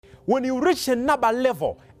When you reach a NABA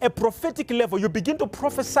level, a prophetic level, you begin to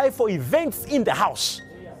prophesy for events in the house.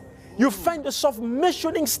 You find yourself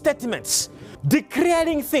mentioning statements,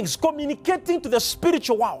 declaring things, communicating to the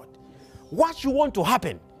spiritual world what you want to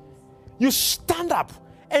happen. You stand up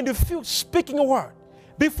and you feel speaking a word.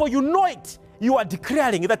 Before you know it, you are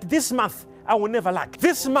declaring that this month I will never lack.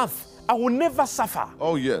 This month I will never suffer.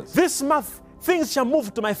 Oh, yes. This month things shall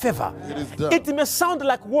move to my favor. It is done. It may sound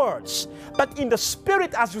like words, but in the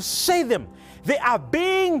spirit, as you say them, they are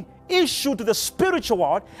being issued to the spiritual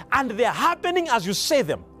world, and they are happening as you say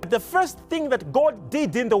them. The first thing that God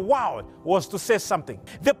did in the world was to say something.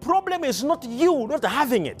 The problem is not you not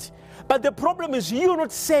having it, but the problem is you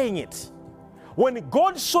not saying it. When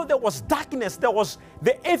God saw there was darkness, the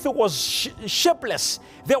earth was shapeless,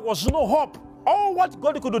 there was no hope. All what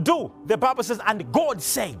God could do, the Bible says, and God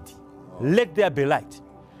said, let there be light.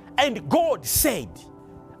 And God said,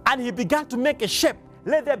 and he began to make a shape.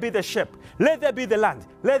 Let there be the shape. Let there be the land.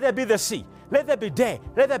 Let there be the sea. Let there be day.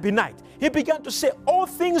 Let there be night. He began to say, all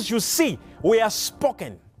things you see were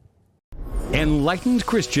spoken. Enlightened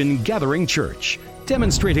Christian Gathering Church,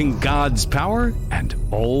 demonstrating God's power and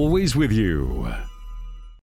always with you.